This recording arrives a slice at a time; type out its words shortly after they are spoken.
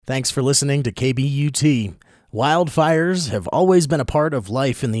Thanks for listening to KBUT. Wildfires have always been a part of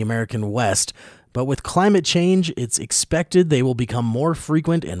life in the American West, but with climate change, it's expected they will become more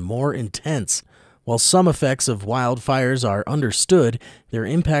frequent and more intense. While some effects of wildfires are understood, their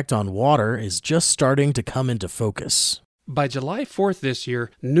impact on water is just starting to come into focus. By July 4th this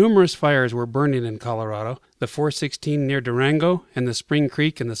year, numerous fires were burning in Colorado. The 416 near Durango and the Spring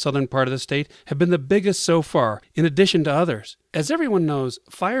Creek in the southern part of the state have been the biggest so far, in addition to others. As everyone knows,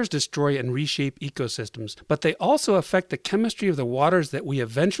 fires destroy and reshape ecosystems, but they also affect the chemistry of the waters that we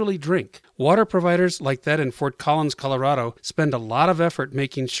eventually drink. Water providers like that in Fort Collins, Colorado, spend a lot of effort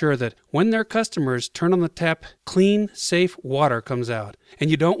making sure that when their customers turn on the tap, clean, safe water comes out. And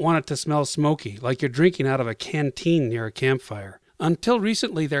you don't want it to smell smoky, like you're drinking out of a canteen near a campfire. Until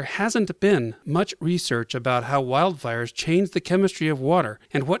recently, there hasn't been much research about how wildfires change the chemistry of water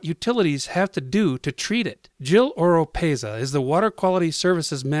and what utilities have to do to treat it. Jill Oropeza is the Water Quality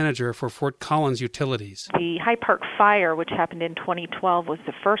Services Manager for Fort Collins Utilities. The Hyde Park fire, which happened in 2012, was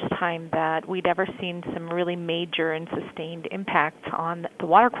the first time that we'd ever seen some really major and sustained impacts on the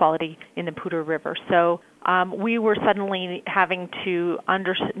water quality in the Poudre River. So we were suddenly needed to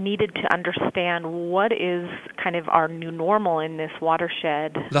understand what is kind of our new normal in this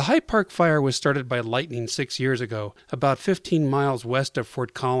watershed. The Hyde Park fire was started by lightning 6 years ago, about 15 miles west of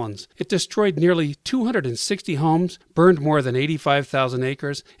Fort Collins. It destroyed nearly 260 homes, burned more than 85,000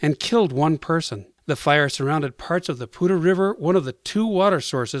 acres, and killed one person. The fire surrounded parts of the Poudre River, one of the two water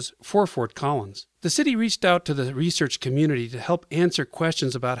sources for Fort Collins. The city reached out to the research community to help answer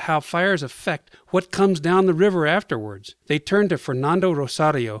questions about how fires affect what comes down the river afterwards. They turned to Fernando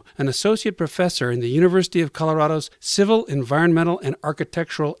Rosario, an associate professor in the University of Colorado's Civil, Environmental, and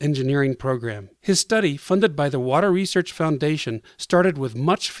Architectural Engineering program. His study, funded by the Water Research Foundation, started with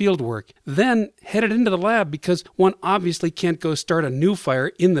much field work, then headed into the lab because one obviously can't go start a new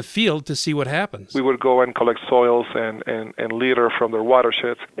fire in the field to see what happens. We would go and collect soils and litter from their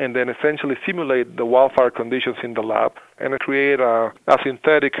watersheds and then essentially simulate the wildfire conditions in the lab and create a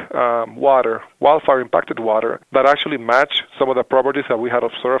synthetic wildfire-impacted water that actually match some of the properties that we had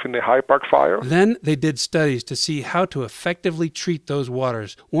observed in the Hyde Park fire. Then they did studies to see how to effectively treat those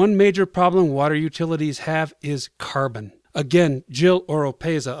waters. One major problem water utilities have is carbon. Again, Jill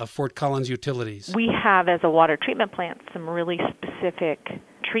Oropeza of Fort Collins Utilities. We have, as a water treatment plant, some really specific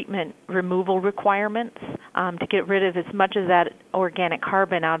treatment removal requirements to get rid of as much of that organic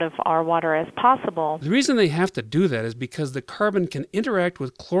carbon out of our water as possible. The reason they have to do that is because the carbon can interact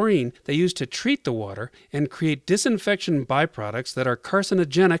with chlorine they use to treat the water and create disinfection byproducts that are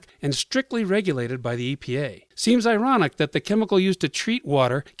carcinogenic and strictly regulated by the EPA. Seems ironic that the chemical used to treat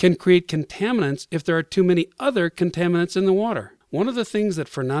water can create contaminants if there are too many other contaminants in the water. One of the things that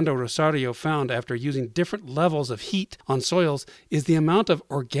Fernando Rosario found after using different levels of heat on soils is the amount of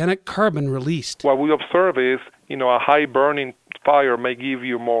organic carbon released. What we observe is, a high burning fire may give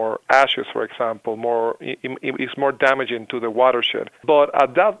you more ashes, for example, it's more damaging to the watershed. But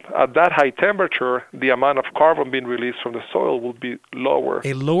at that high temperature, the amount of carbon being released from the soil will be lower.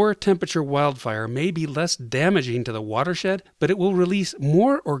 A lower temperature wildfire may be less damaging to the watershed, but it will release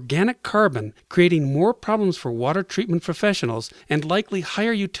more organic carbon, creating more problems for water treatment professionals and likely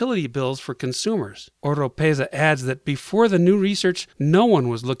higher utility bills for consumers. Oropeza adds that before the new research, no one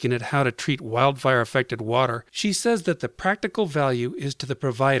was looking at how to treat wildfire-affected water. She says that the practical value is to the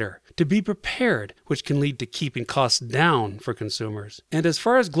provider, to be prepared, which can lead to keeping costs down for consumers. And as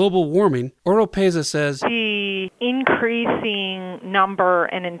far as global warming, Oropeza says, the increasing number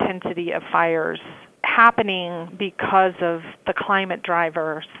and intensity of fires happening because of the climate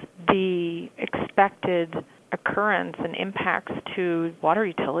drivers, the expected occurrence and impacts to water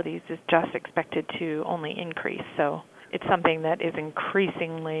utilities is just expected to only increase. So it's something that is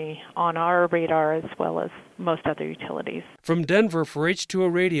increasingly on our radar as well as most other utilities. From Denver for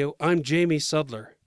H2O Radio, I'm Jamie Sudler.